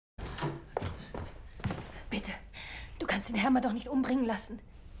kannst den Hermann doch nicht umbringen lassen.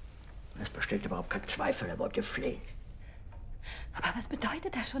 Es besteht überhaupt kein Zweifel, er wollte fliehen. Aber was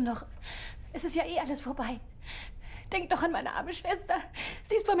bedeutet das schon noch? Es ist ja eh alles vorbei. Denk doch an meine arme Schwester.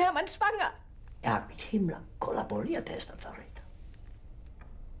 Sie ist vom Hermann schwanger. Er hat mit Himmler kollaboriert, er ist ein Verräter.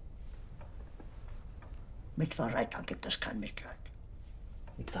 Mit Verrätern gibt es kein Mitleid.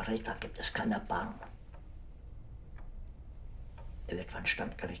 Mit Verrätern gibt es kein Erbarmen. Er wird vor ein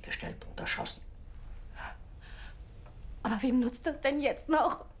Standgericht gestellt und erschossen. Aber wem nutzt das denn jetzt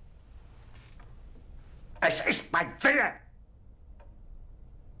noch? Es ist mein Wille!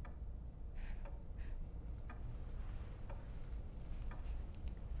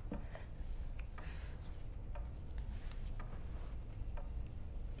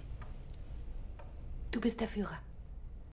 Du bist der Führer.